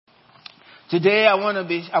Today I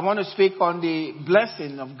want to speak on the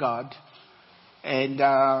blessing of God, and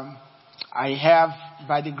I have,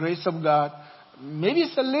 by the grace of God, maybe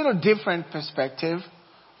it's a little different perspective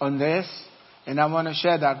on this, and I want to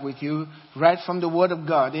share that with you right from the Word of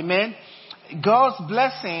God. Amen. God's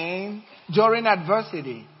blessing during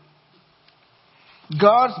adversity.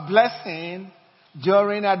 God's blessing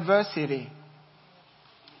during adversity.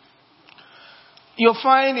 You'll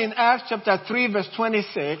find in Acts chapter 3 verse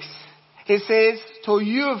 26, it says, to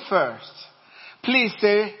you first. Please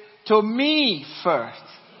say, to me first.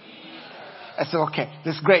 I said, okay,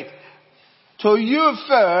 that's great. To you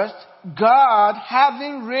first, God,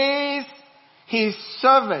 having raised his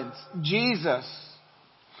servant, Jesus,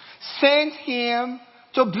 sent him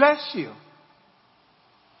to bless you.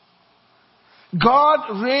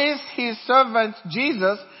 God raised his servant,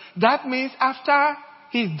 Jesus. That means after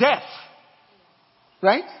his death.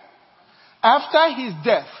 Right? After his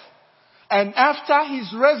death. And after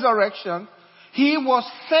his resurrection, he was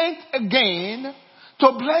sent again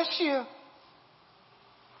to bless you.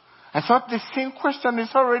 I thought the same question is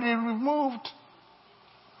already removed.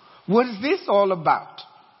 What is this all about?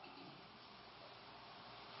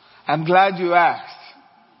 I'm glad you asked.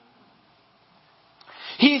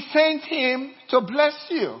 He sent him to bless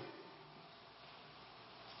you.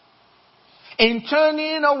 In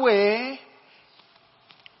turning away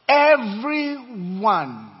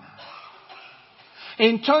everyone.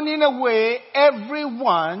 In turning away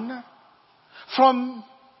everyone from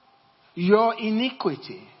your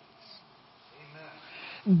iniquity.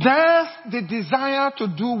 Amen. That's the desire to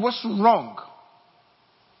do what's wrong.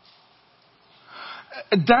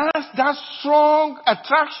 That's that strong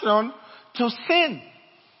attraction to sin.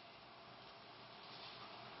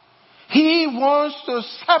 He wants to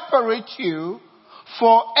separate you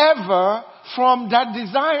forever from that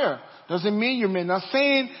desire. Doesn't mean you may not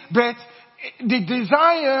sin, but the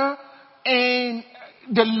desire and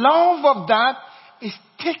the love of that is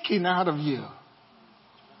taken out of you.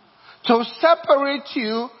 To separate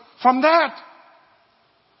you from that.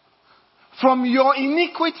 From your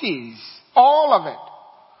iniquities. All of it.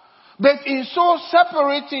 But in so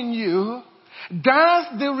separating you,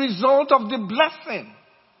 that's the result of the blessing.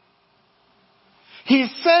 He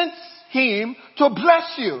sent him to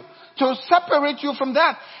bless you, to separate you from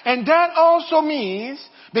that. And that also means,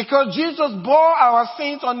 because Jesus bore our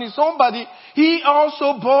sins on his own body, he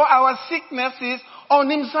also bore our sicknesses on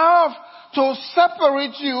himself to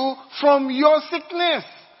separate you from your sickness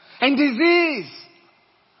and disease.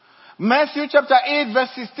 Matthew chapter 8 verse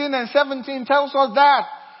 16 and 17 tells us that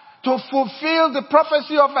to fulfill the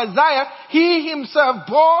prophecy of Isaiah, he himself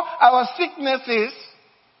bore our sicknesses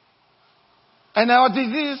and our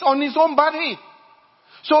disease on his own body.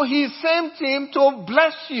 So he sent him to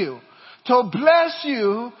bless you. To bless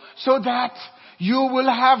you so that you will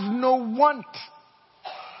have no want.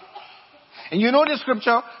 And you know the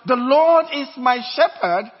scripture, the Lord is my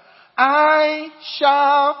shepherd, I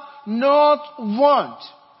shall not want.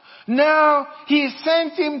 Now, he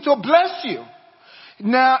sent him to bless you.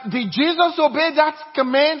 Now, did Jesus obey that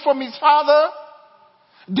command from his Father?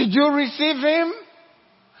 Did you receive him?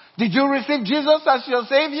 Did you receive Jesus as your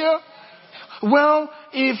Savior? Well,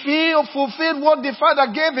 if he fulfilled what the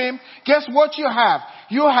Father gave him, guess what you have?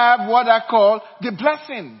 You have what I call the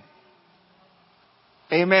blessing.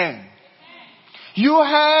 Amen. You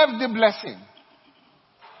have the blessing.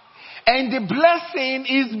 And the blessing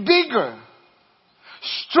is bigger,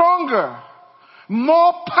 stronger,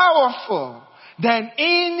 more powerful than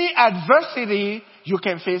any adversity you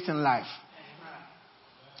can face in life.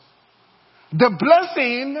 The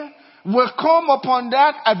blessing will come upon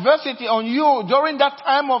that adversity on you during that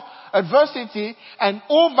time of adversity and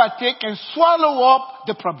overtake and swallow up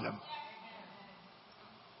the problem.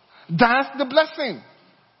 That's the blessing.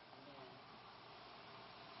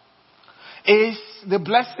 It's the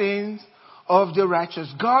blessings of the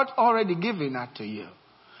righteous. God already given that to you.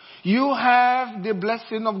 You have the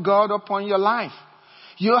blessing of God upon your life.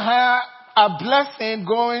 You have a blessing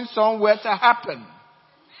going somewhere to happen.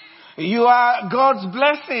 You are God's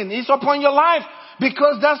blessing. It's upon your life.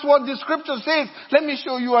 Because that's what the scripture says. Let me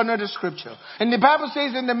show you another scripture. And the Bible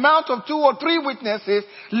says, in the mouth of 2 or 3 witnesses,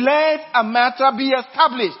 let a matter be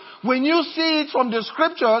established. When you see it from the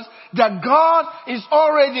scriptures that God is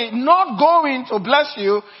already not going to bless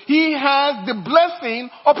you, he has the blessing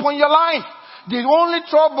upon your life. The only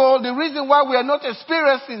trouble, the reason why we are not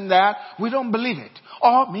experiencing that, we don't believe it.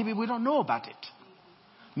 Or maybe we don't know about it.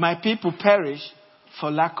 My people perish for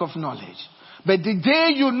lack of knowledge. But the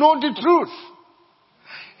day you know the truth,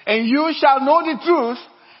 and you shall know the truth,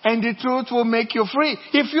 and the truth will make you free.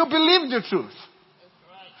 If you believe the truth.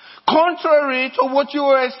 contrary to what you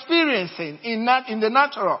were experiencing in the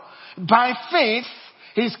natural. By faith,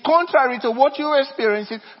 is contrary to what you are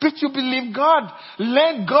experiencing, but you believe God.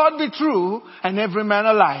 Let God be true and every man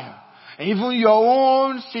a liar. Even your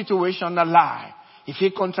own situation a lie, if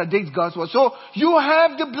he contradicts God's word. So you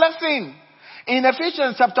have the blessing. In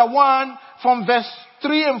Ephesians chapter 1, from verse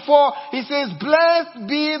 3 and 4, he says, blessed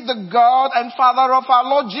be the God and Father of our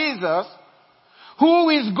Lord Jesus, who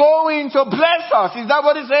is going to bless us. Is that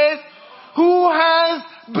what it says? Who has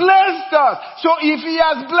blessed us. So if he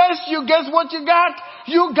has blessed you, guess what you got?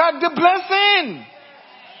 You got the blessing.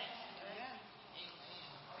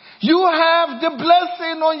 You have the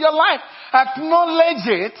blessing on your life. Acknowledge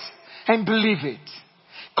it and believe it.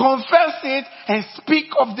 Confess it and speak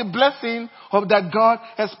of the blessing of that God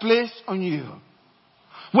has placed on you.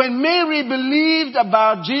 When Mary believed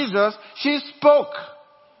about Jesus, she spoke.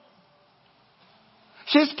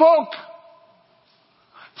 She spoke.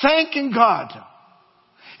 Thanking God.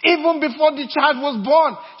 Even before the child was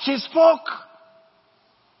born, she spoke.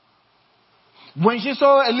 When she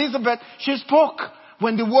saw Elizabeth, she spoke.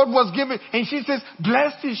 When the word was given, and she says,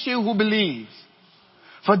 blessed is she who believes.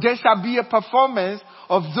 For there shall be a performance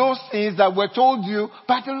of those things that were told you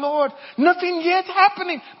by the Lord. Nothing yet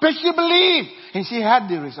happening, but she believed. And she had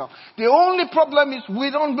the result. The only problem is we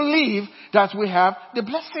don't believe that we have the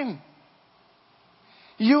blessing.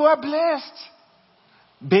 You are blessed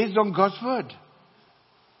based on God's word.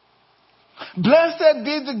 Blessed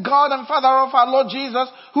be the God and Father of our Lord Jesus,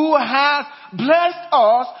 who has blessed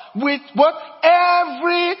us with what?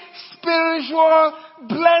 Every spiritual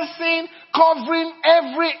blessing, covering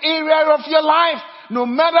every area of your life. No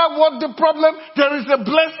matter what the problem, there is a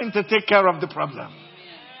blessing to take care of the problem.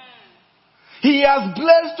 He has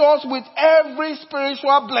blessed us with every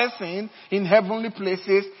spiritual blessing in heavenly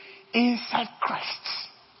places inside Christ.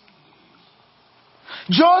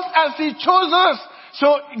 Just as he chose us.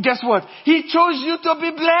 So guess what? He chose you to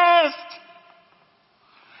be blessed.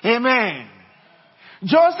 Amen.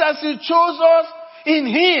 Just as he chose us in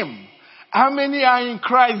him. How many are in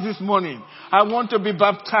Christ this morning? I want to be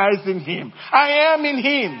baptized in him. I am in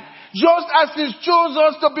him. Just as he chose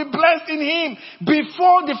us to be blessed in him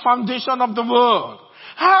before the foundation of the world.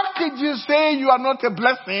 How could you say you are not a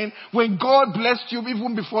blessing when God blessed you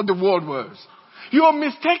even before the world was? You're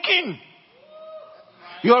mistaken.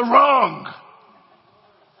 You're wrong.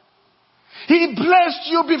 He blessed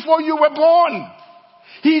you before you were born.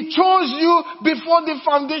 He chose you before the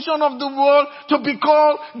foundation of the world to be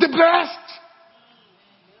called the blessed.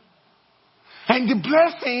 And the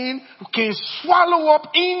blessing can swallow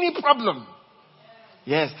up any problem.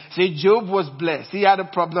 Yes. See, Job was blessed. He had a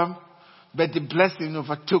problem, but the blessing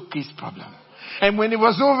overtook his problem. And when it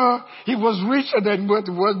was over, he was richer than what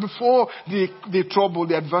it was before the trouble,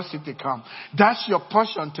 the adversity come. That's your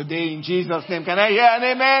portion today in Jesus' name. Can I hear an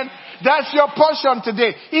amen? That's your portion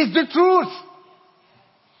today. It's the truth.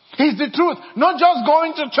 It's the truth. Not just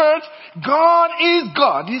going to church. God is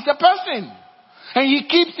God. He's a person. And he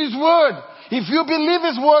keeps his word. If you believe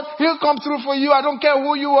his word, he'll come through for you. I don't care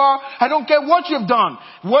who you are. I don't care what you've done.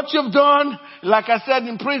 What you've done, like I said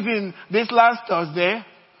in prison this last Thursday,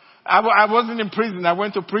 I wasn't in prison. I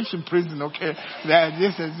went to preach in prison, okay?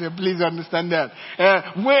 Please understand that.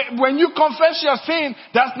 When you confess your sin,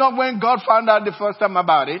 that's not when God found out the first time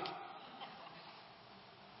about it.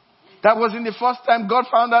 That wasn't the first time God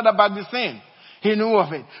found out about the sin. He knew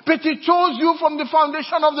of it. But he chose you from the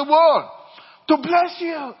foundation of the world to bless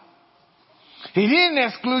you. He didn't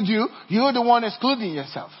exclude you. You're the one excluding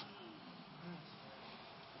yourself.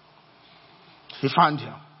 He found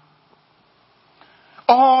you.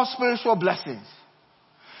 All spiritual blessings.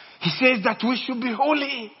 He says that we should be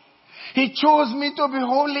holy. He chose me to be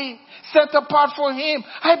holy, set apart for him.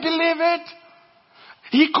 I believe it.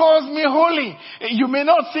 He calls me holy. You may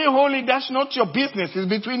not say holy, that's not your business. It's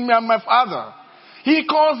between me and my Father. He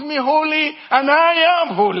calls me holy and I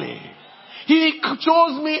am holy. He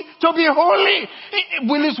chose me to be holy.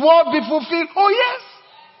 Will his word be fulfilled? Oh yes.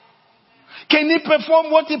 Can he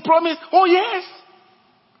perform what he promised? Oh yes.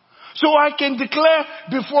 So I can declare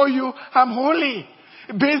before you, I'm holy.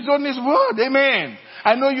 Based on his word. Amen.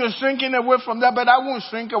 I know you're shrinking away from that, but I won't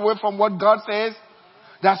shrink away from what God says.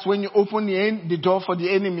 That's when you open the door for the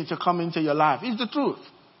enemy to come into your life. It's the truth.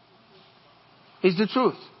 It's the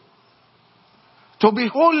truth. To be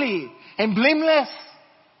holy and blameless.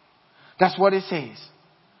 That's what it says.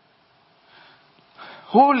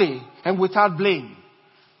 Holy and without blame.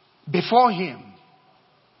 Before him.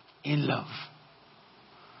 In love.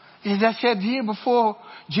 As I said here before,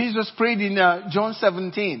 Jesus prayed in John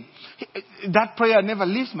 17. That prayer never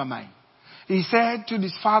leaves my mind. He said to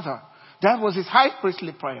his Father, That was his high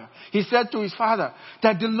priestly prayer. He said to his Father,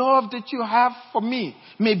 that the love that you have for me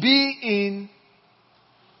may be in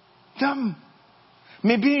them.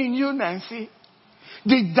 May be in you, Nancy.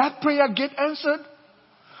 Did that prayer get answered?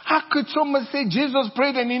 How could someone say Jesus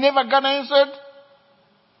prayed and he never got answered?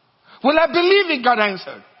 Well, I believe it got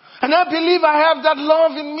answered. And I believe I have that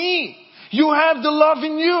love in me. You have the love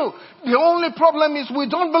in you. The only problem is we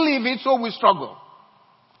don't believe it, so we struggle.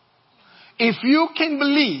 If you can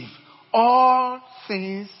believe, all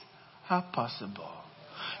things are possible.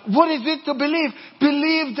 What is it to believe?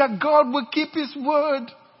 Believe that God will keep his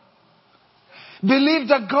word. Believe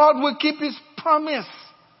that God will keep his promise.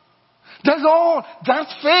 That's all.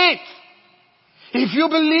 That's faith. If you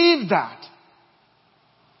believe that,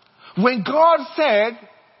 when God said,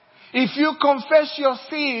 if you confess your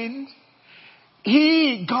sins,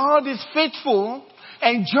 God is faithful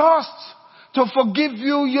and just to forgive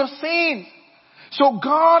you your sins. So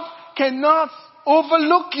God cannot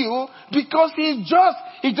overlook you because he's just.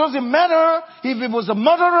 It doesn't matter if it was a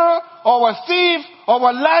murderer or a thief or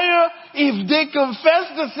a liar. If they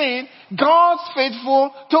confess the sin, God's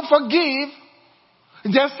faithful to forgive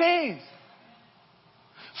their sins.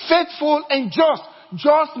 Faithful and just.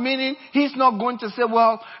 Just meaning he's not going to say,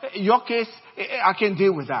 well, your case, I can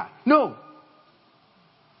deal with that. No.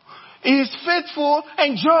 He is faithful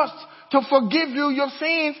and just to forgive you your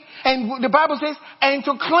sins. And the Bible says, and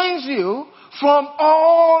to cleanse you from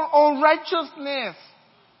all unrighteousness.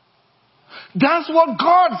 That's what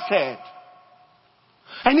God said.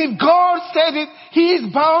 And if God said it, he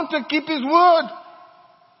is bound to keep his word.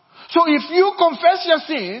 So if you confess your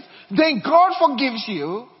sins, then God forgives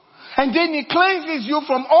you. And then he cleanses you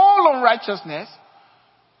from all unrighteousness.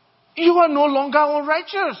 You are no longer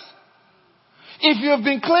unrighteous. If you have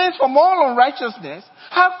been cleansed from all unrighteousness,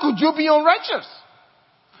 how could you be unrighteous?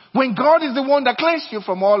 When God is the one that cleansed you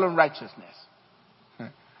from all unrighteousness.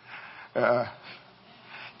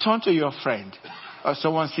 Turn to your friend or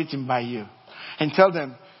someone sitting by you and tell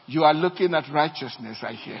them, you are looking at righteousness,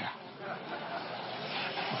 I hear.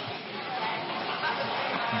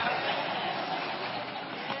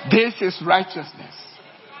 This is righteousness.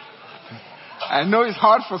 I know it's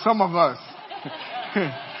hard for some of us.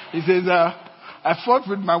 He says, I fought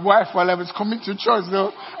with my wife while I was coming to church.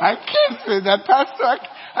 No, I can't say that, Pastor.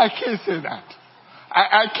 I can't say that.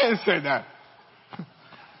 I can't say that.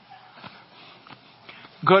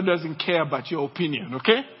 God doesn't care about your opinion,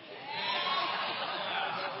 okay?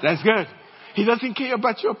 That's good. He doesn't care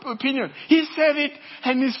about your opinion. He said it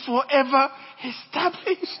and it's forever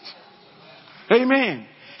established. Amen.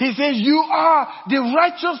 He says you are the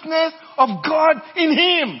righteousness of God in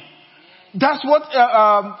him. That's what,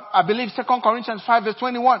 I believe 2 Corinthians 5 verse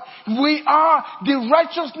 21. We are the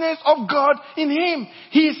righteousness of God in him.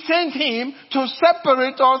 He sent him to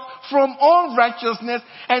separate us from all righteousness.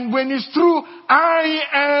 And when it's true, I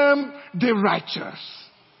am the righteous.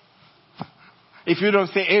 If you don't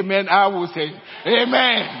say amen, I will say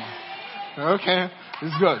amen. Okay,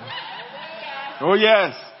 it's good. Oh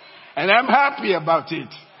yes. And I'm happy about it.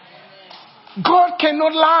 God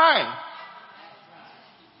cannot lie.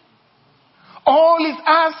 All he's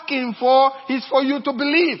asking for is for you to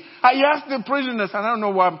believe. I asked the prisoners, and I don't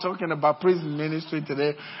know why I'm talking about prison ministry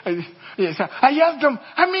today. I asked them,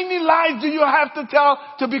 how many lies do you have to tell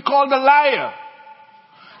to be called a liar?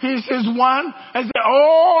 He says one. I said,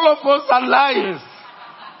 all of us are liars.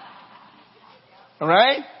 All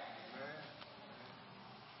right?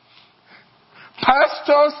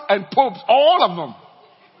 Pastors and popes, all of them.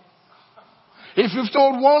 If you've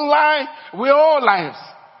told one lie, we're all liars.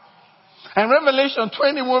 And Revelation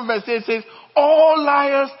 21 verse 8 says, all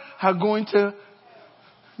liars are going to,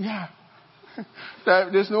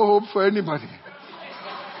 there's no hope for anybody.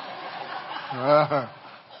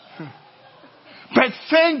 But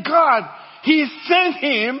thank God, he sent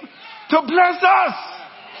him to bless us.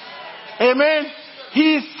 Amen.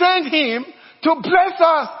 He sent him to bless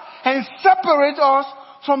us and separate us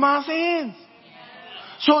from our sins.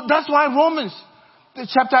 So that's why Romans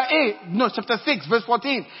chapter 6 verse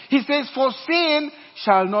 14, he says, for sin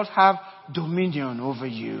shall not have dominion over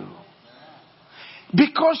you.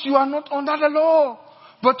 Because you are not under the law,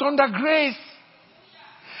 but under grace.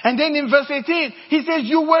 And then in verse 18, he says,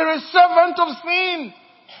 you were a servant of sin.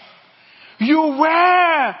 You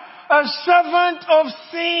were a servant of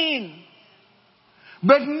sin.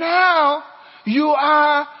 But now you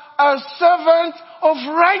are a servant of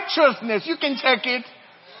righteousness. You can check it.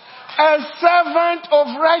 A servant of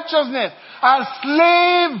righteousness. A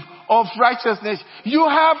slave of righteousness. You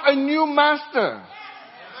have a new master.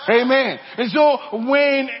 Amen. And so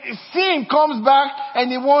when sin comes back and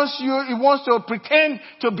he wants to pretend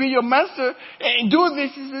to be your master and do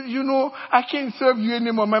this, he says, I can't serve you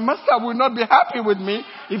anymore. My master will not be happy with me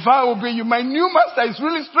if I obey you. My new master is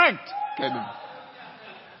really strict.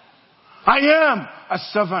 I am a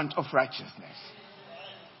servant of righteousness.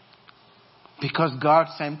 Because God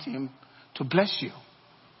sent him to bless you.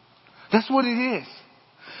 That's what it is.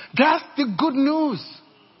 That's the good news.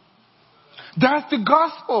 That's the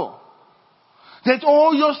gospel. That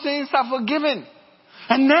all your sins are forgiven.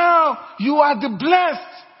 And now you are the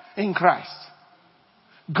blessed in Christ.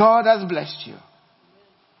 God has blessed you.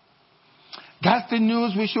 That's the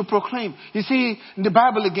news we should proclaim. You see, in the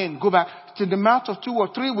Bible again, go back to the mouth of 2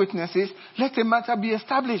 or 3 witnesses, let the matter be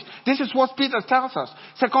established. This is what Peter tells us.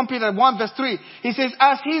 2 Peter 1 verse 3. He says,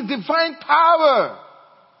 as his divine power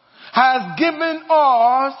has given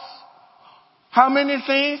us, how many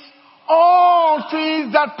things? All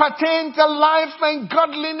things that pertain to life and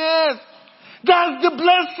godliness. That's the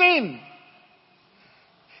blessing.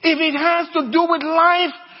 If it has to do with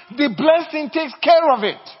life, the blessing takes care of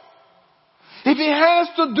it. If it has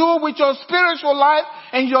to do with your spiritual life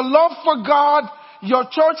and your love for God, your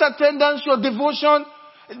church attendance, your devotion,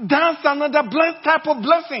 that's another type of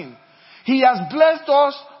blessing. He has blessed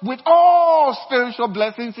us with all spiritual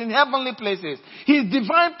blessings in heavenly places. His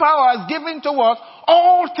divine power has given to us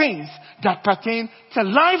all things that pertain to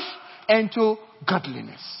life and to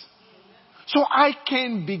godliness. So I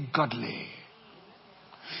can be godly.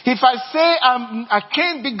 If I say I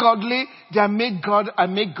can't be godly, then I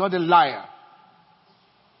make God a liar.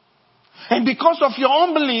 And because of your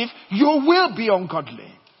unbelief, you will be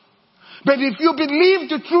ungodly. But if you believe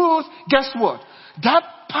the truth, guess what? That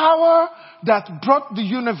power that brought the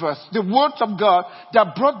universe, the words of God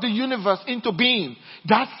that brought the universe into being,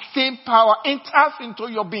 that same power enters into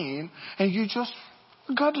your being and you just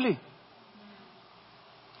godly.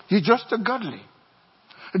 You're just godly.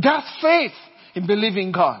 That's faith in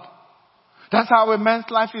believing God. That's how a man's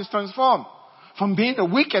life is transformed. From being a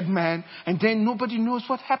wicked man and then nobody knows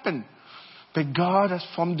what happened. But God has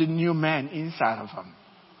formed a new man inside of him.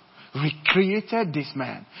 Recreated this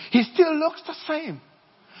man. He still looks the same.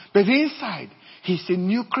 But inside, he's a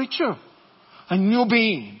new creature. A new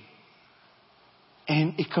being.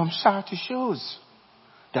 And it comes out to shows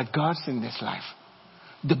that God's in this life.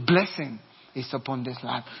 The blessing is upon this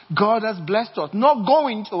life. God has blessed us. Not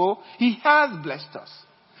going to, he has blessed us.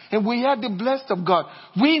 And we are the blessed of God.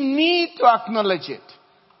 We need to acknowledge it.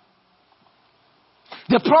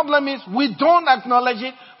 The problem is we don't acknowledge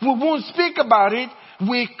it. We won't speak about it.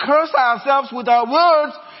 We curse ourselves with our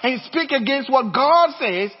words and speak against what God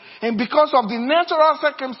says. And because of the natural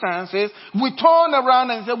circumstances, we turn around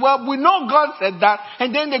and say, well, we know God said that.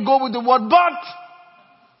 And then they go with the word but.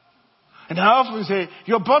 And I often say,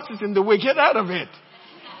 your but is in the way. Get out of it.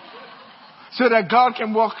 So that God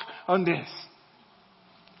can work on this.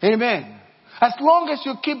 Amen. As long as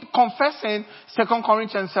you keep confessing, 2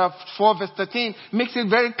 Corinthians 4 verse 13 makes it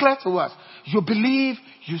very clear to us. You believe,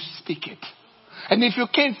 you speak it. And if you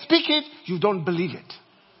can't speak it, you don't believe it.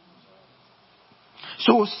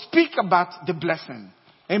 So speak about the blessing.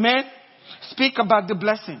 Amen? Speak about the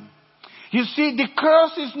blessing. You see, the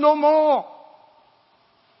curse is no more.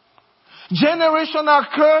 Generational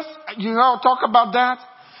curse, talk about that.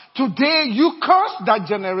 Today you curse that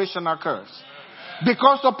generational curse.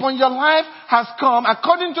 Because upon your life has come,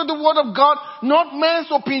 according to the word of God, not man's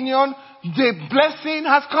opinion, the blessing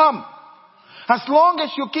has come. As long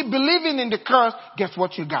as you keep believing in the curse, guess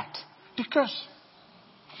what you got? The curse.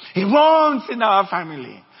 It runs in our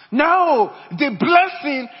family. Now, the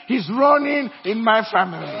blessing is running in my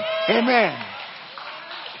family. Amen.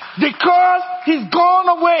 The curse is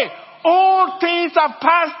gone away. All things have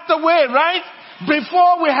passed away, right?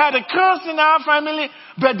 Before we had a curse in our family,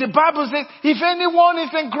 but the Bible says, if anyone is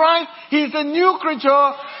in Christ, he is a new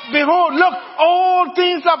creature. Behold, look, all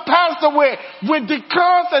things are passed away. With the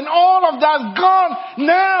curse and all of that gone,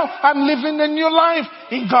 now I'm living a new life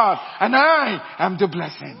in God. And I am the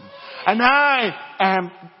blessing. And I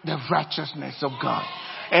am the righteousness of God.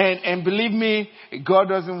 And believe me, God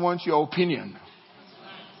doesn't want your opinion.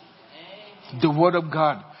 The word of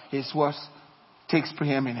God is what takes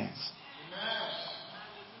preeminence.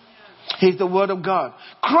 He's the word of God.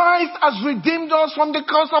 Christ has redeemed us from the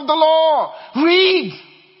curse of the law. Read.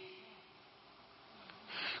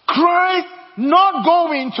 Christ not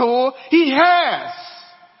going to, he has.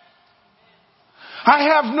 I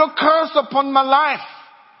have no curse upon my life.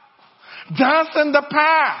 That's in the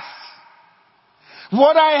past.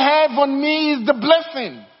 What I have on me is the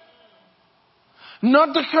blessing.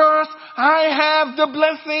 Not the curse. I have the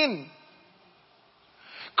blessing.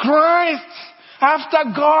 Christ,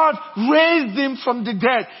 after God raised him from the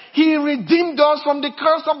dead, he redeemed us from the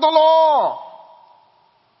curse of the law.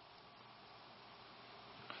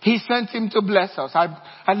 He sent him to bless us.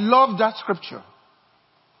 I love that scripture.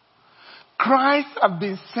 Christ has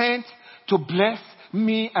been sent to bless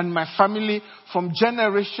me and my family from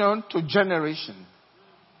generation to generation.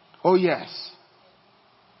 Oh yes.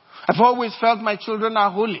 I've always felt my children are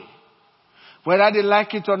holy. Whether they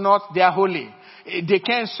like it or not, they are holy. They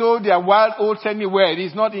can't sow their wild oats anywhere.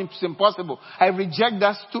 It's impossible. I reject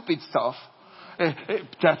that stupid stuff.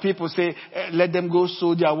 That people say, let them go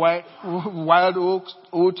sow their wild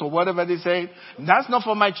oats or whatever they say. That's not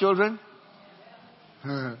for my children.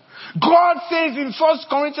 God says in 1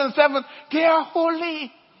 Corinthians 7, they are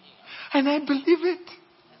holy. And I believe it.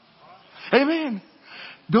 Amen.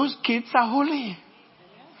 Those kids are holy.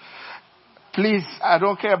 Please, I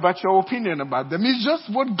don't care about your opinion about them. It's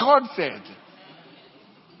just what God said.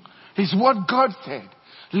 It's what God said.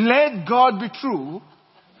 Let God be true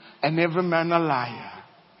and every man a liar.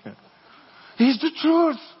 It's the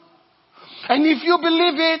truth. And if you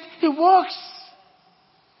believe it, it works.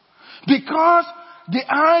 Because the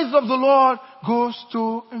eyes of the Lord goes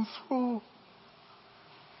to and fro.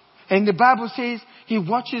 And the Bible says he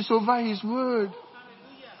watches over his word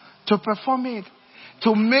to perform it.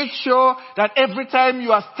 To make sure that every time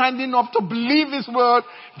you are standing up to believe his word,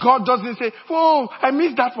 God doesn't say, oh, I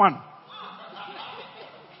missed that one.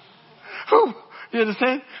 Oh, you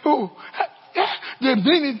understand? Oh, they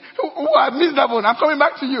mean it. Oh, I missed that one. I'm coming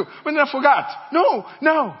back to you. When I forgot.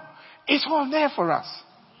 No. It's all there for us.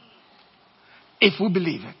 If we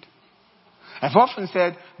believe it. I've often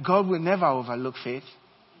said, God will never overlook faith.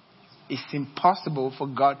 It's impossible for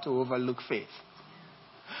God to overlook faith.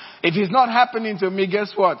 If it's not happening to me,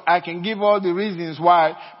 guess what? I can give all the reasons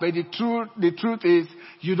why, but the truth is,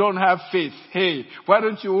 you don't have faith. Hey, why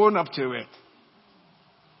don't you own up to it?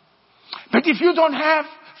 But if you don't have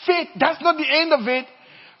faith, that's not the end of it.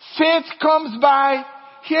 Faith comes by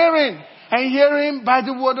hearing, and hearing by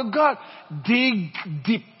the word of God. Dig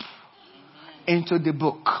deep into the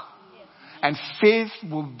book, and faith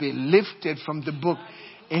will be lifted from the book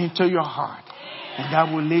into your heart, and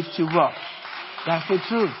that will lift you up. That's the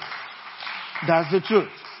truth. That's the truth.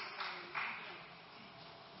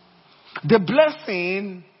 The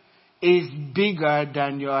blessing is bigger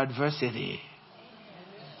than your adversity.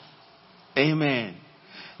 Amen.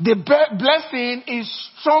 The blessing is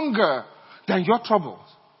stronger than your troubles.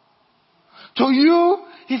 To you,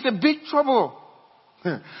 it's a big trouble.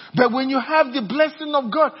 But when you have the blessing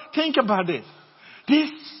of God, think about it.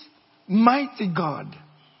 This mighty God,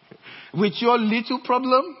 with your little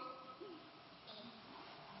problem,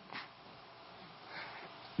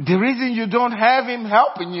 the reason you don't have him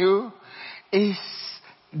helping you is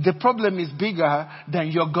the problem is bigger than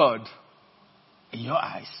your God in your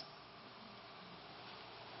eyes.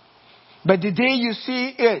 But the day you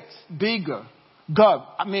see it bigger,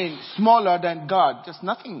 smaller than God, just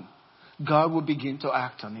nothing, God will begin to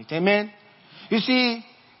act on it. Amen? You see,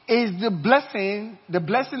 is the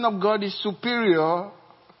blessing of God is superior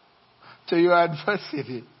to your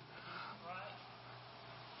adversity.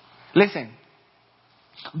 Listen.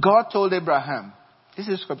 God told Abraham, this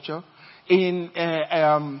is scripture, in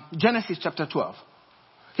Genesis chapter 12.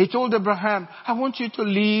 He told Abraham, I want you to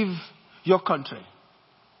leave your country.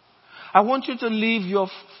 I want you to leave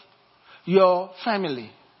your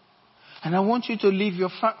family. And I want you to leave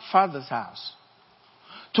your father's house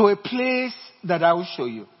to a place that I will show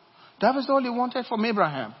you. That was all he wanted from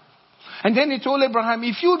Abraham. And then he told Abraham,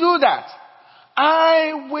 if you do that,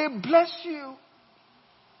 I will bless you.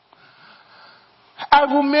 I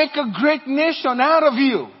will make a great nation out of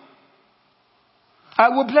you. I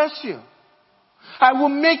will bless you. I will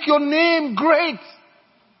make your name great.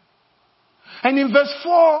 And in verse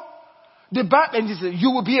 4, and he said,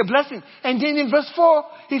 you will be a blessing. And then in verse 4,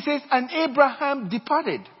 he says, and Abraham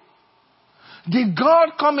departed. Did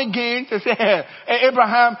God come again to say, hey,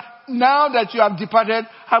 Abraham, now that you have departed,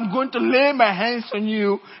 I'm going to lay my hands on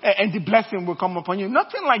you and the blessing will come upon you?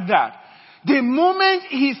 Nothing like that. The moment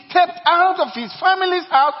he stepped out of his family's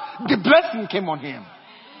house, the blessing came on him.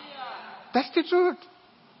 That's the truth.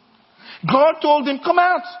 God told him, come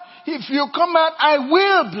out. If you come out, I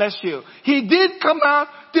will bless you. He did come out.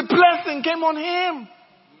 The blessing came on him.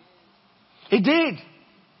 He did.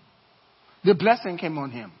 The blessing came on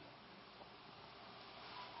him.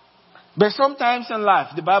 But sometimes in life,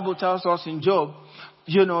 the Bible tells us in Job,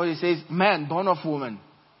 it says, man born of woman.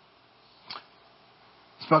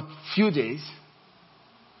 It's about few days.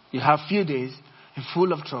 You have few days and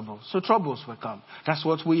full of trouble. So troubles will come. That's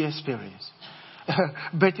what we experience.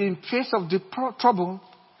 But in face of the trouble,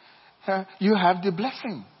 you have the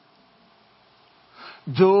blessing.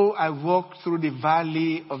 Though I walk through the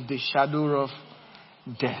valley of the shadow of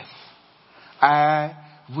death, I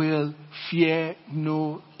will fear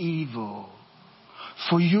no evil.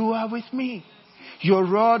 For you are with me. Your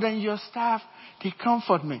rod and your staff, they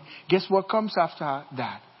comfort me. Guess what comes after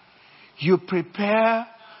that? You prepare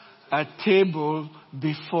a table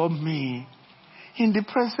before me in the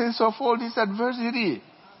presence of all this adversity.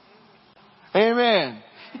 Amen.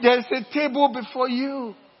 There's a table before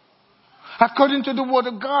you, according to the word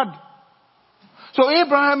of God. So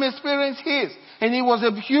Abraham experienced his, and it was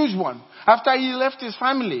a huge one. After he left his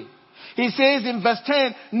family, he says in verse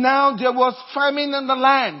 10, now there was famine in the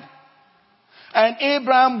land. And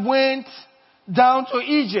Abraham went down to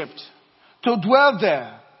Egypt to dwell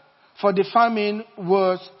there, for the famine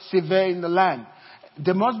was severe in the land.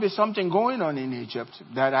 There must be something going on in Egypt.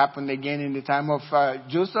 That happened again in the time of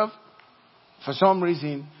Joseph. For some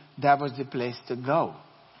reason, that was the place to go.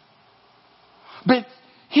 But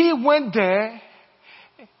he went there,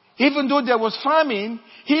 even though there was famine,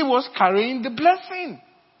 he was carrying the blessing.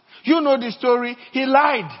 You know the story. He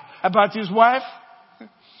lied about his wife.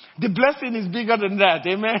 The blessing is bigger than that.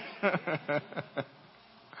 Amen.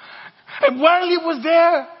 And while he was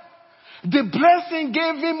there, the blessing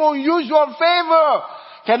gave him unusual favor.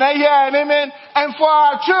 Can I hear an amen? And for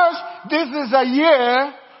our church, this is a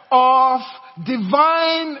year of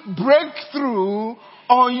divine breakthrough,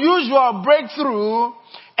 unusual breakthrough,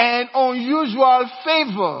 and unusual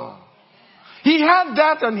favor. He had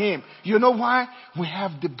that on him. You know why? We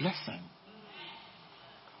have the blessing.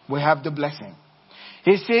 We have the blessing.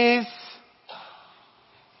 He says,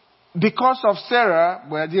 because of Sarah,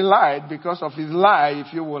 well, he lied, because of his lie,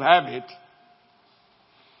 if you will have it,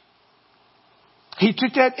 he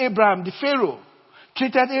treated Abraham, the Pharaoh,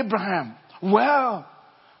 treated Abraham well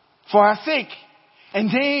for her sake. And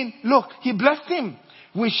then, look, he blessed him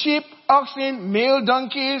with sheep, oxen, male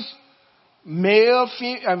donkeys, male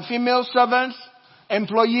and female servants,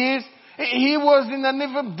 employees. He was in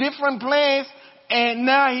a different place, and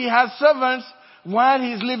now he has servants while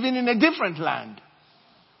he's living in a different land.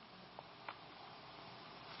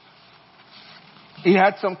 He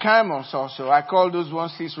had some camels also. I call those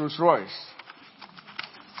ones his Rolls Royce.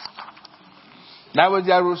 That was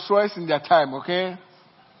their Rolls Royce in their time, okay?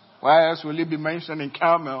 Why else will it be mentioning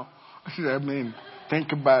camel? I mean,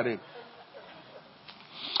 think about it.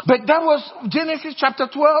 But that was Genesis chapter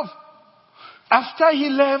 12. After he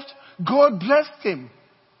left, God blessed him.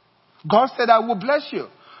 God said, I will bless you.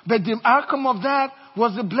 But the outcome of that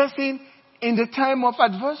was the blessing in the time of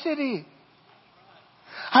adversity.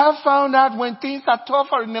 I found out when things are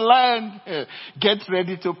tougher in the land, get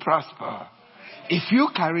ready to prosper. If you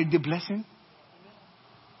carry the blessing,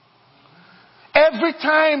 every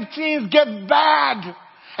time things get bad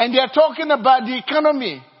and they're talking about the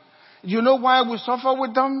economy, you know why we suffer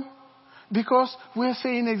with them? Because we're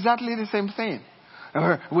saying exactly the same thing.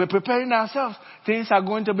 We're preparing ourselves. Things are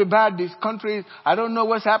going to be bad. This country, I don't know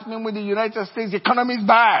what's happening with the United States. The economy is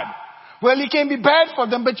bad. Well, it can be bad for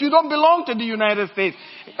them, but you don't belong to the United States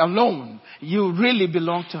alone. You really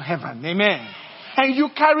belong to heaven. Amen. And you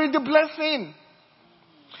carry the blessing.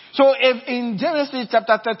 So if in Genesis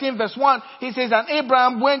chapter 13 verse 1, he says, and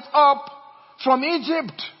Abraham went up from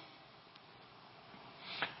Egypt,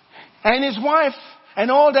 and his wife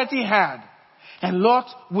and all that he had, and Lot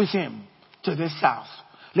with him to the south.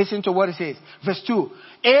 Listen to what it says. Verse 2.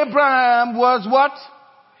 Abraham was what?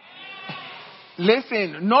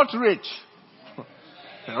 Listen, not rich.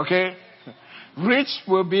 Okay? Rich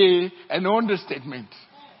will be an understatement.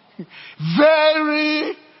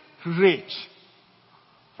 Very rich.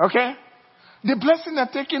 Okay? The blessing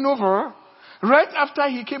had taken over. Right after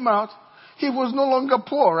he came out, he was no longer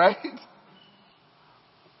poor, right?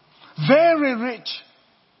 Very rich.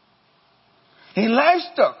 In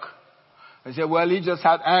livestock. I said, well, he just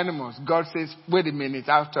had animals. God says, wait a minute,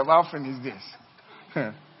 how often is this?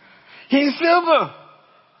 In silver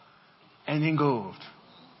and in gold.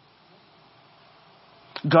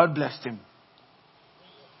 God blessed him.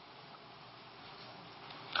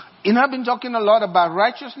 You know, I've been talking a lot about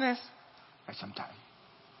righteousness for some time.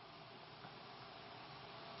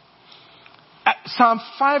 Psalm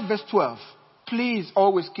 5 verse 12. Please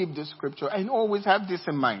always keep this scripture and always have this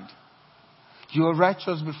in mind. You are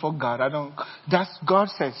righteous before God. God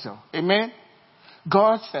says so. Amen?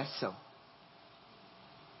 God says so.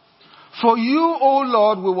 For you, O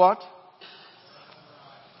Lord, will what?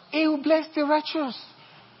 He will bless the righteous.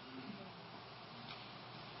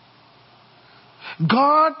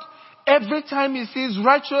 God, every time he says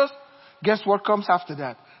righteous, guess what comes after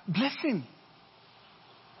that? Blessing.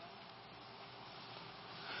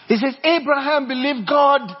 It says, Abraham believed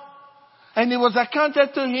God, and it was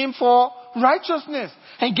accounted to him for righteousness.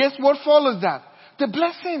 And guess what follows that? The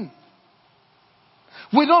blessing.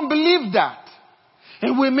 We don't believe that.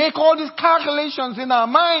 And we make all these calculations in our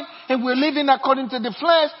mind, and we're living according to the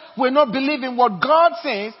flesh. We're not believing what God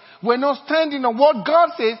says. We're not standing on what God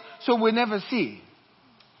says, so we never see.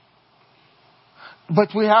 But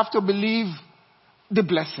we have to believe the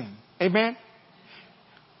blessing. Amen?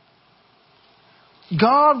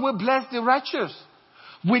 God will bless the righteous.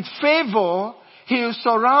 With favor, He will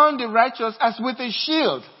surround the righteous as with a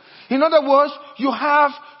shield. In other words, you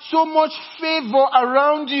have so much favor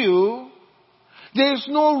around you, there is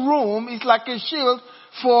no room. It's like a shield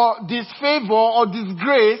for this favor or this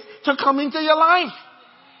grace to come into your life.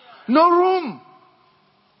 No room.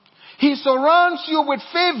 He surrounds you with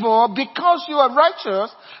favor because you are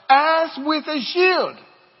righteous as with a shield.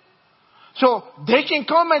 So they can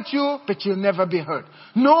come at you, but you'll never be hurt.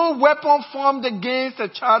 No weapon formed against a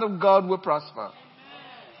child of God will prosper.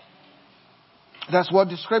 That's what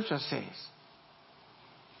the scripture says.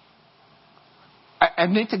 I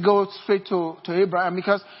need to go straight to Abraham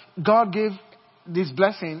because God gave this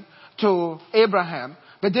blessing to Abraham.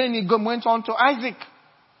 But then he went on to Isaac.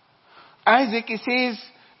 Isaac, it says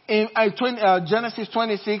in Genesis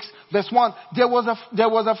 26, verse 1, there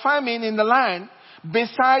was a famine in the land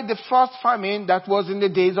beside the first famine that was in the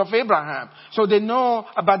days of Abraham. So they know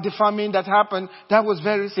about the famine that happened. That was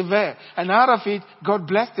very severe. And out of it, God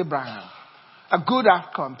blessed Abraham. A good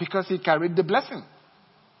outcome because he carried the blessing.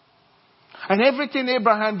 And everything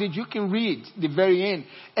Abraham did, you can read the very end.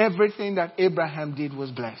 Everything that Abraham did was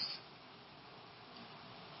blessed.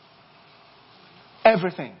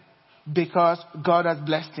 Everything. Because God has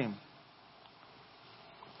blessed him.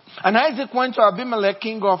 And Isaac went to Abimelech,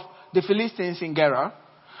 king of the Philistines in Gerar.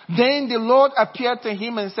 Then the Lord appeared to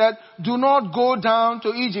him and said, do not go down to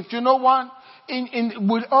Egypt. You know what?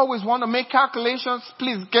 We always want to make calculations.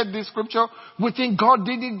 Please get this scripture. We think God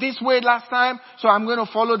did it this way last time, so I'm going to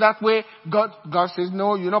follow that way. God says,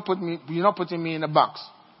 no, you're not putting me in a box.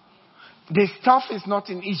 The stuff is not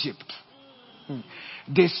in Egypt.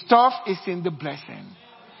 The stuff is in the blessing.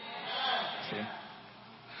 See?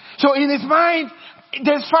 So in his mind,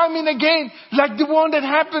 there's famine again, like the one that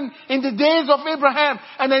happened in the days of Abraham.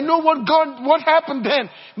 And I know what happened then.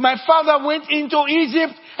 My father went into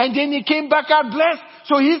Egypt and then he came back out blessed.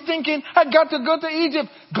 So he's thinking, I got to go to Egypt.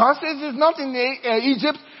 God says it's not in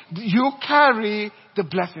Egypt. You carry the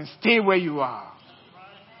blessing. Stay where you are.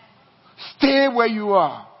 Stay where you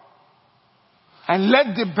are. And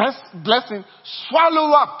let the blessing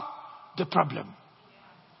swallow up the problem.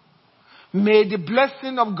 May the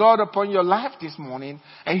blessing of God upon your life this morning,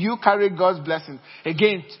 and you carry God's blessing.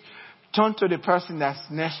 Again, turn to the person that's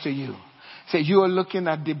next to you. Say, you are looking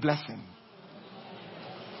at the blessing.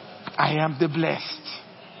 I am the blessed.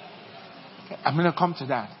 I'm going to come to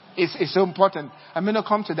that. It's so important. I'm going to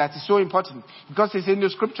come to that. It's so important because it's in the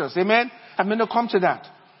scriptures. Amen? I'm going to come to that.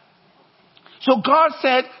 So God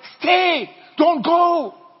said, stay. Don't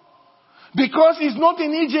go. Because it's not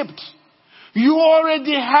in Egypt. You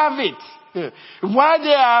already have it. While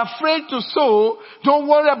they are afraid to sow, don't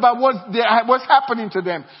worry about what's happening to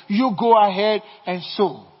them. You go ahead and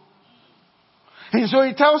sow. And so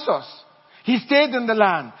he tells us, he stayed in the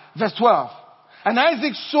land. Verse 12. And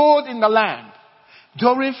Isaac sowed in the land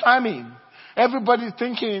during famine. Everybody's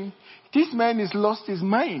thinking, this man has lost his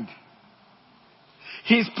mind.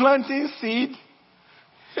 He's planting seed.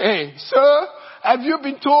 Hey, sir, have you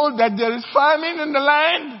been told that there is famine in the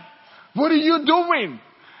land? What are you doing?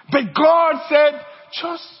 But God said,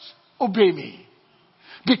 just obey me.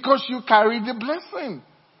 Because you carry the blessing.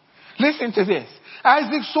 Listen to this.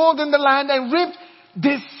 Isaac sowed in the land and reaped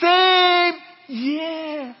the same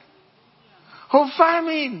year of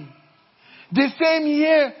famine. The same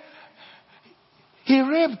year he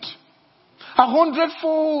reaped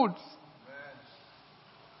 100-fold.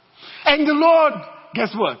 And the Lord,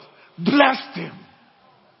 guess what? Blessed him.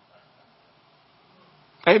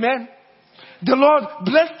 Amen. The Lord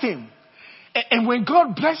blessed him. And when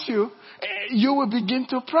God bless you, you will begin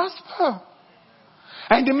to prosper.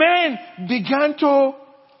 And the man began to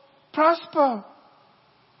prosper.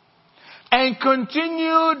 And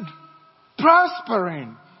continued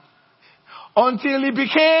prospering. Until he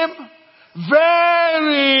became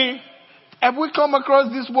very, have we come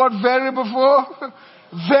across this word very before?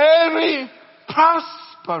 Very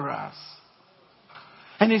prosperous.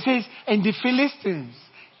 And he says, and the Philistines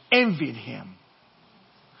envied him.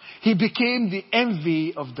 He became the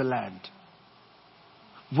envy of the land.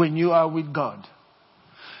 When you are with God.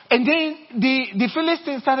 And then the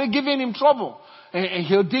Philistines started giving him trouble. And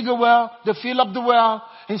he'll dig a well, they'll fill up the well,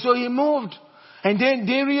 And so he moved. And then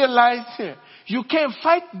they realized, you can't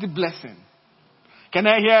fight the blessing. Can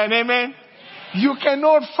I hear an amen? You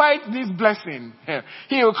cannot fight this blessing.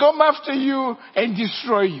 He will come after you and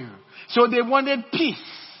destroy you. So they wanted peace.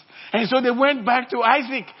 And so they went back to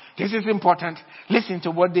Isaac. This is important. Listen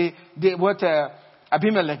to what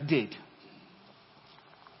Abimelech did.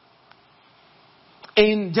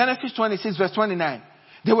 In Genesis 26 verse 29,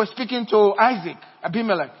 they were speaking to Isaac,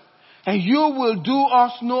 Abimelech. And you will do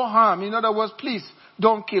us no harm. In other words, please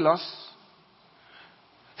don't kill us.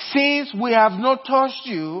 Since we have not touched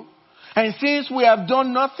you, and since we have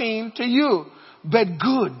done nothing to you but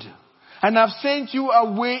good, and have sent you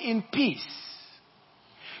away in peace.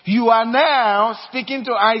 You are now, speaking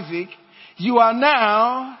to Isaac, you are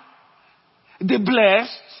now the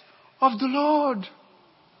blessed of the Lord.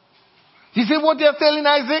 You see what they are telling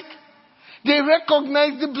Isaac? They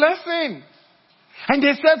recognize the blessing. And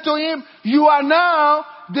they said to him, you are now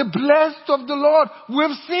the blessed of the Lord.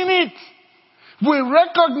 We've seen it. We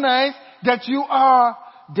recognize that you are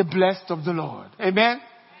the blessed of the Lord. Amen?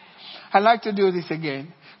 I'd like to do this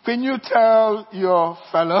again. Can you tell your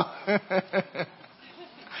fellow,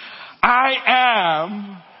 I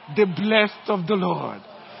am the blessed of the Lord.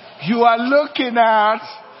 You are looking at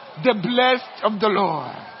the blessed of the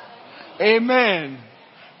Lord. Amen.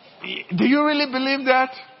 Do you really believe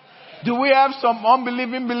that? Do we have some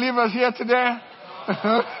unbelieving believers here today?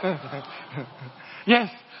 Yes.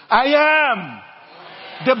 I am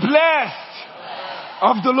the blessed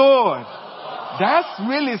of the Lord. That's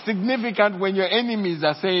really significant when your enemies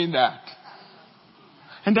are saying that.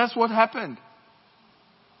 And that's what happened.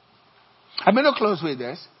 I'm going to close with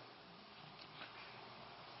this.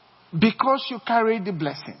 Because you carry the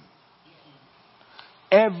blessing,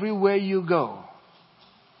 everywhere you go,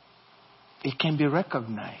 it can be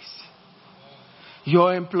recognized.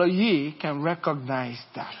 Your employee can recognize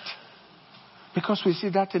that. Because we see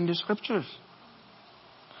that in the scriptures.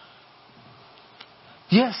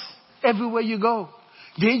 Yes, everywhere you go.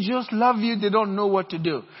 They just love you. They don't know what to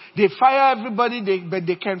do. They fire everybody, but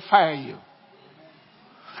they can't fire you.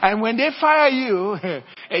 And when they fire you,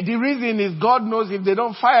 the reason is God knows if they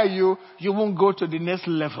don't fire you, you won't go to the next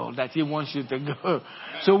level that He wants you to go.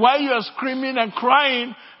 So while you are screaming and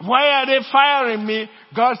crying, why are they firing me?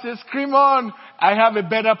 God says, scream on. I have a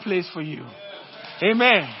better place for you.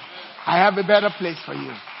 Amen. I have a better place for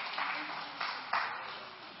you.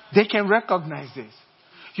 They can recognize this.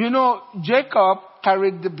 You know, Jacob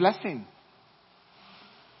carried the blessing.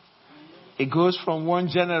 It goes from one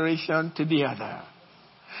generation to the other.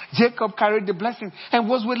 Jacob carried the blessing and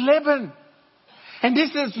was with Laban. And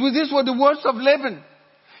these were the words of Laban.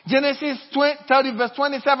 Genesis 30 verse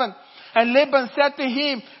 27. And Laban said to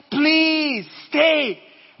him, please stay,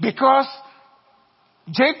 because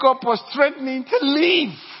Jacob was threatening to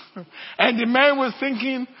leave. And the man was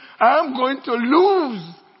thinking, I'm going to lose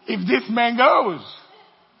if this man goes.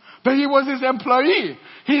 But he was his employee.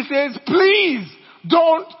 He says, please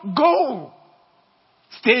don't go.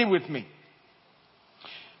 Stay with me.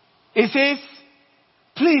 He says,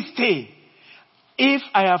 please stay if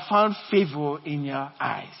I have found favor in your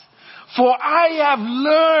eyes. For I have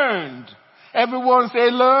learned, everyone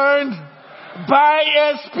say learned,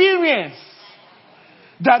 by experience,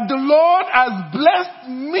 that the Lord has blessed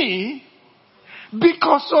me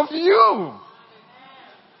because of you.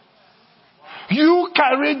 You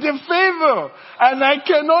carry the favor, and I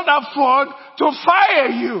cannot afford to fire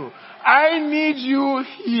you. I need you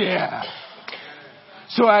here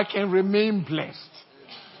so I can remain blessed.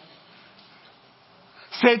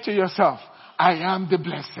 Say to yourself, I am the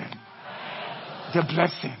blessing. The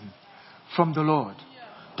blessing from the Lord.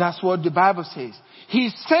 That's what the Bible says. He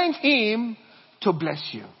sent him to bless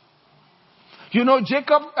you. You know,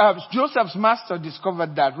 Joseph's master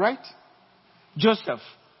discovered that, right? Joseph,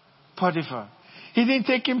 Potiphar. He didn't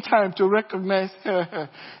take him time to recognize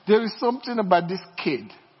there is something about this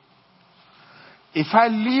kid. If I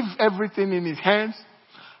leave everything in his hands,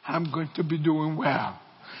 I'm going to be doing well.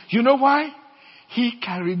 You know why? He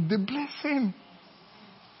carried the blessing.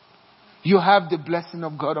 You have the blessing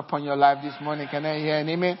of God upon your life this morning. Can I hear an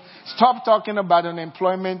amen? Stop talking about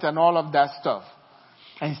unemployment and all of that stuff.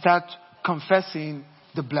 And start confessing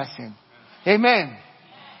the blessing. Amen.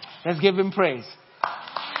 Let's give him praise.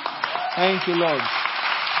 Thank you, Lord.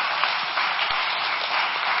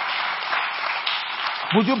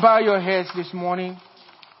 Would you bow your heads this morning?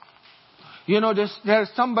 You know, there's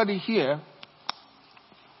somebody here.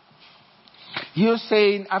 You're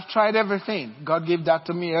saying, I've tried everything. God gave that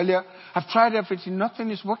to me earlier. I've tried everything. Nothing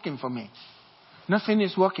is working for me. Nothing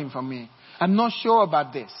is working for me. I'm not sure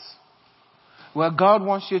about this. Well, God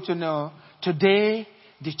wants you to know, today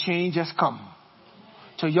the change has come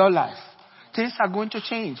to your life. Things are going to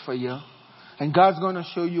change for you. And God's going to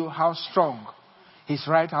show you how strong His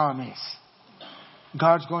right arm is.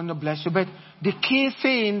 God's going to bless you. But the key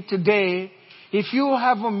thing today, if you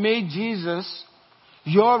haven't made Jesus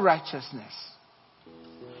your righteousness,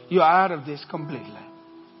 you're out of this completely.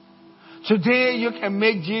 Today you can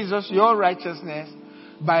make Jesus your righteousness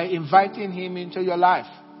by inviting Him into your life.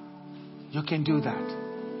 You can do that.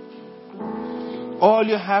 All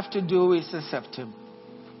you have to do is accept Him.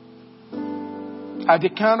 At the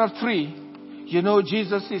count of 3, you know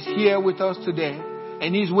Jesus is here with us today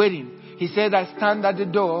and He's waiting. He said, I stand at the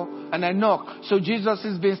door and I knock. So Jesus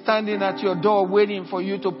has been standing at your door waiting for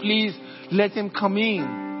you to please let Him come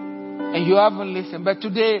in. And you haven't listened. But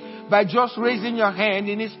today, by just raising your hand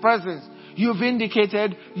in His presence, you've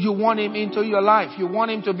indicated you want Him into your life. You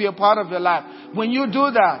want Him to be a part of your life. When you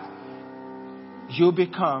do that, you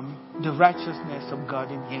become the righteousness of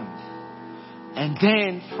God in Him. And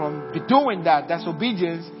then from doing that, that's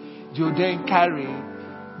obedience, you then carry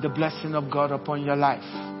the blessing of God upon your life.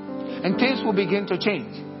 And things will begin to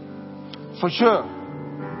change. For sure.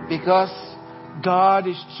 Because God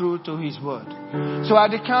is true to His word. So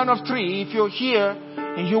at the count of 3, if you're here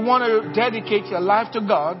and you want to dedicate your life to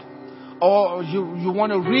God, or you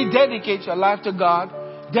want to rededicate your life to God,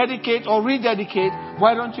 dedicate or rededicate,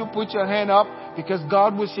 why don't you put your hand up? Because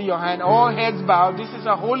God will see your hand. All heads bowed. This is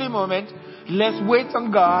a holy moment. Let's wait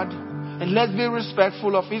on God and let's be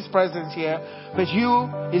respectful of His presence here. But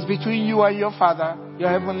it's between you and your Father, your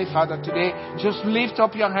Heavenly Father today. Just lift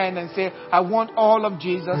up your hand and say, I want all of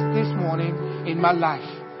Jesus this morning in my life.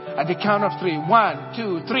 At the count of 3. 1,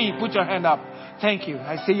 2, 3. Put your hand up. Thank you.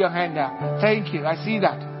 I see your hand there. Thank you. I see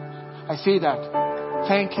that. I see that.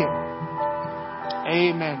 Thank you.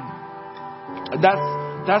 Amen.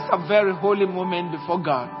 That's a very holy moment before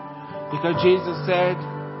God. Because Jesus said,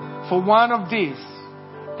 for one of these,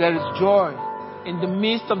 there is joy in the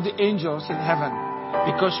midst of the angels in heaven.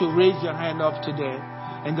 Because you raised your hand up today.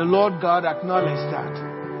 And the Lord God acknowledged that.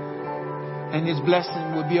 And His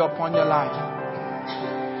blessing will be upon your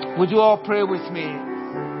life. Would you all pray with me?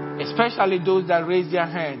 Especially those that raise their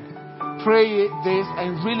hand. Pray this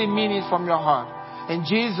and really mean it from your heart. And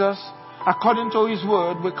Jesus, according to His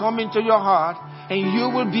word, will come into your heart and you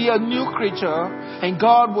will be a new creature and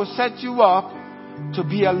God will set you up to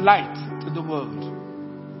be a light to the world.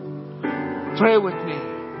 Pray with me.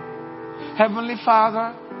 Heavenly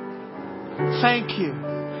Father, thank you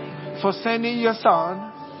for sending your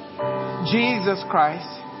Son, Jesus Christ,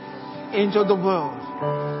 into the world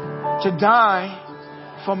to die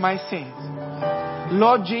for my sins.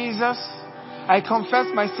 Lord Jesus, I confess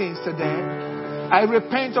my sins today. I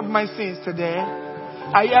repent of my sins today.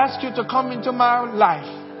 I ask you to come into my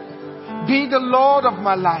life. Be the Lord of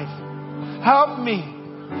my life. Help me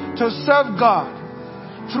to serve God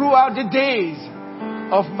throughout the days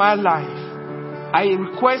of my life. I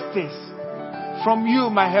request this from you,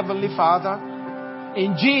 my Heavenly Father.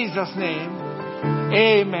 In Jesus' name,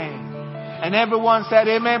 amen. And everyone said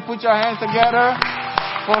amen. Put your hands together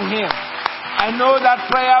for Him. I know that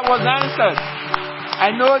prayer was answered.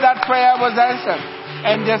 I know that prayer was answered.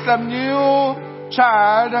 And there's a new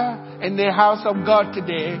child in the house of God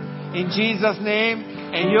today. In Jesus' name.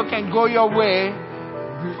 And you can go your way,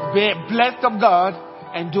 be blessed of God,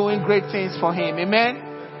 and doing great things for Him. Amen?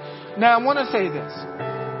 Now I want to say this.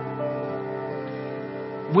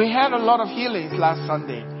 We had a lot of healings last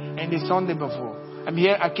Sunday and the Sunday before.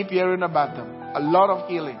 I keep hearing about them. A lot of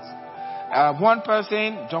healings. One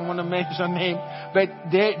person, don't want to mention name, but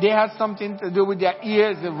they had something to do with their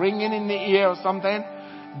ears, the ringing in the ear or something.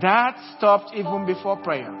 That stopped even before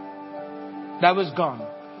prayer. That was gone.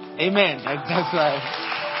 Amen. That's right.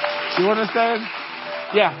 You understand?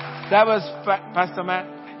 Yeah, that was Pastor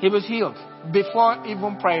Matt. He was healed before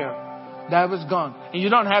even prayer. That was gone. And you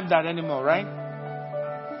don't have that anymore, right?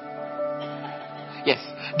 Yes.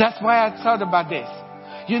 That's why I thought about this.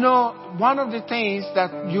 You know, one of the things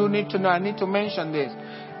that you need to know, I need to mention this.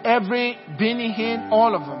 Every Benny Hinn,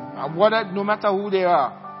 all of them, no matter who they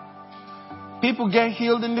are, people get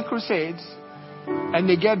healed in the crusades and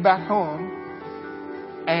they get back home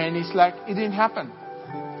and it's like it didn't happen.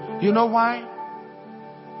 You know why?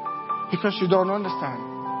 Because you don't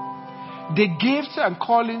understand. The gifts and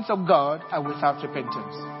callings of God are without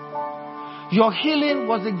repentance. Your healing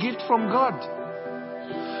was a gift from God.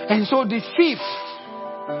 And so the thief,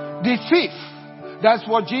 that's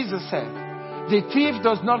what Jesus said. The thief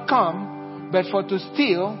does not come but for to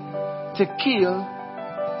steal, to kill,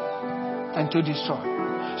 and to destroy.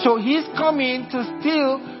 So he's coming to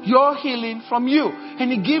steal your healing from you.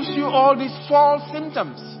 And he gives you all these false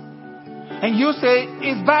symptoms. And you say,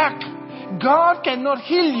 it's back. God cannot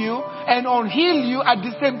heal you and unheal you at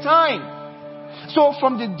the same time. So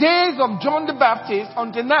from the days of John the Baptist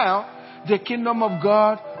until now, the kingdom of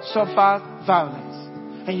God suffers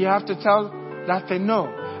violence. And you have to tell that thing no.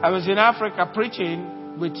 I was in Africa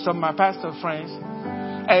preaching with some of my pastor friends.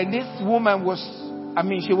 And this woman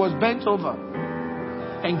she was bent over.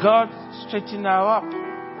 And God straightened her up.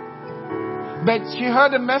 But she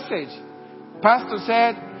heard a message. Pastor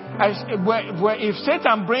said, if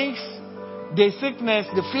Satan brings the sickness,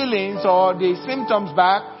 the feelings, or the symptoms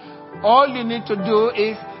back, all you need to do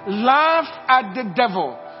is laugh at the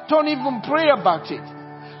devil. Don't even pray about it.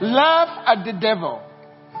 Laugh at the devil.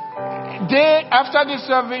 Day after the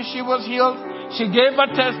service, she was healed. She gave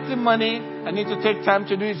her testimony. I need to take time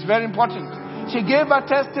to do it. It's very important. She gave her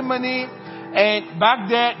testimony, and back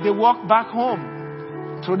there, they walked back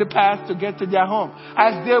home through the path to get to their home.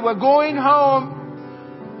 As they were going home,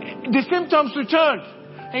 the symptoms returned,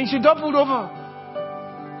 and she doubled over.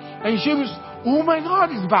 And she was, oh my God,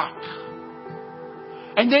 it's back.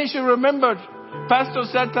 And then she remembered, Pastor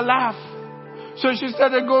said to laugh. So she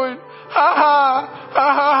started going, ha ha,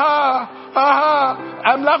 ha ha ha, ha ha.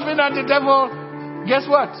 I'm laughing at the devil. Guess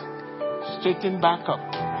what? Straighten back up.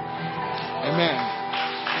 Amen.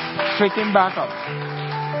 Straighten back up.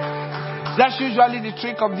 That's usually the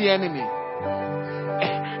trick of the enemy.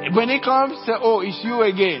 When he comes, say, oh, it's you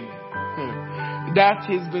again. That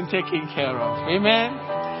has been taken care of. Amen.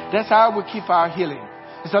 That's how we keep our healing.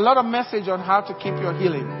 There's a lot of message on how to keep your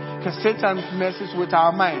healing. Because Satan messes with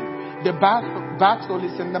our mind. The battle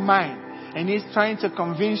is in the mind. And he's trying to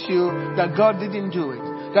convince you that God didn't do it.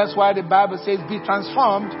 That's why the Bible says, be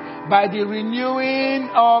transformed by the renewing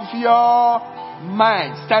of your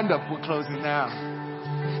mind. Stand up, we're closing now.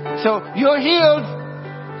 So you're healed,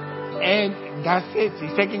 and that's it.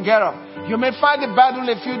 He's taken care of. You may fight the battle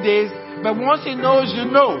a few days, but once he knows you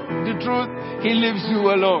know the truth, he leaves you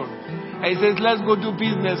alone. And he says, let's go do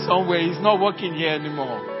business somewhere. He's not working here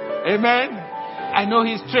anymore. Amen? I know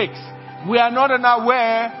his tricks. We are not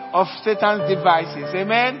unaware of Satan's devices.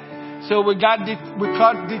 Amen? So we caught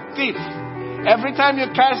the thief. Every time you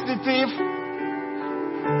catch the thief,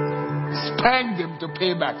 spank them to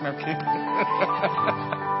pay back. Okay?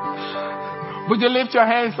 Would you lift your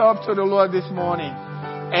hands up to the Lord this morning?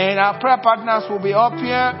 And our prayer partners will be up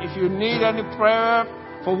here. If you need any prayer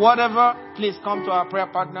for whatever, please come to our prayer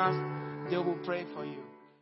partners. They will pray for you.